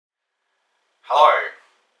Hello!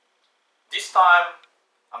 This time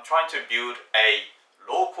I'm trying to build a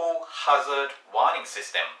local hazard warning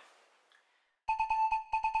system.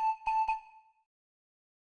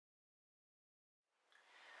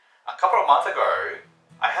 A couple of months ago,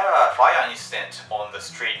 I had a fire incident on the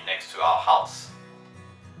street next to our house.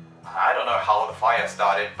 I don't know how the fire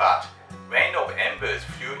started, but rain of embers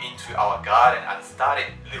flew into our garden and started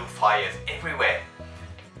little fires everywhere.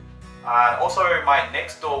 And also my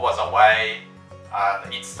next door was away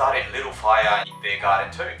and it started little fire in their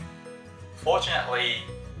garden too. Fortunately,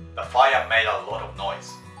 the fire made a lot of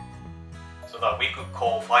noise, so that we could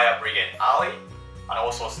call fire brigade early and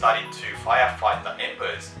also started to firefight the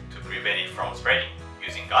embers to prevent it from spreading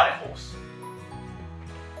using garden hose.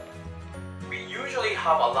 We usually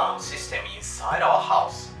have an alarm system inside our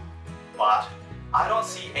house, but I don't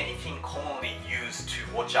see anything commonly used to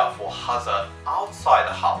watch out for hazard outside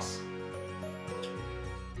the house.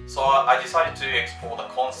 So I decided to explore the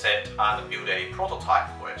concept and build a prototype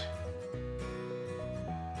for it.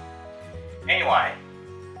 Anyway,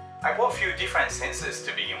 I bought a few different sensors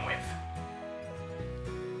to begin with.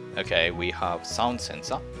 Okay, we have sound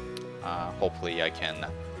sensor. Hopefully I can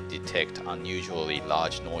detect unusually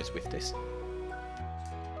large noise with this.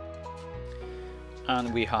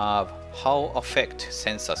 And we have Hall effect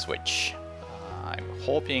sensor switch. I'm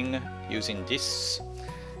hoping using this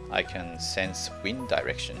I can sense wind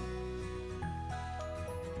direction.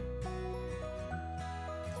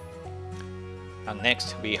 And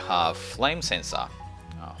next we have flame sensor.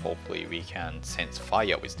 Hopefully we can sense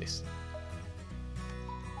fire with this.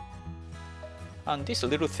 And this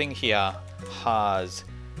little thing here has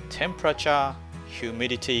temperature,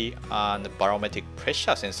 humidity and barometric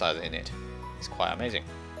pressure sensors in it. It's quite amazing,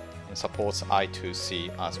 and supports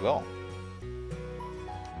I2C as well.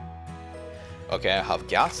 Okay, I have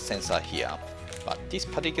gas sensor here, but this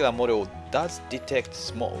particular model does detect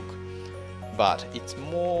smoke, but it's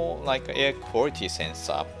more like an air quality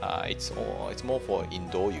sensor. It's more for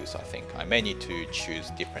indoor use, I think. I may need to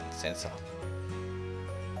choose different sensor.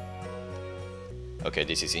 Okay,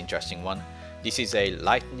 this is interesting one. This is a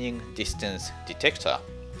lightning distance detector.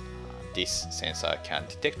 This sensor can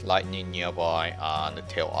detect lightning nearby and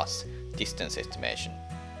tell us distance estimation.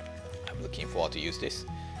 I'm looking forward to use this.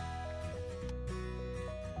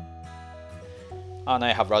 And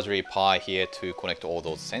I have Raspberry Pi here to connect all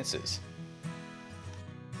those sensors.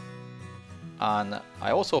 And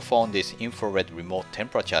I also found this infrared remote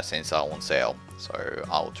temperature sensor on sale, so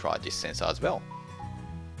I'll try this sensor as well.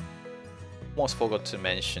 Almost forgot to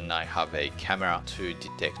mention I have a camera to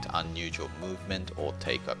detect unusual movement or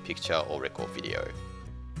take a picture or record video.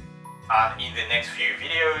 And in the next few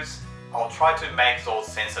videos, I'll try to make those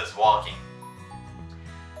sensors working.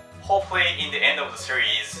 Hopefully in the end of the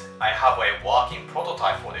series, I have a working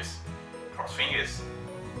prototype for this. Cross fingers.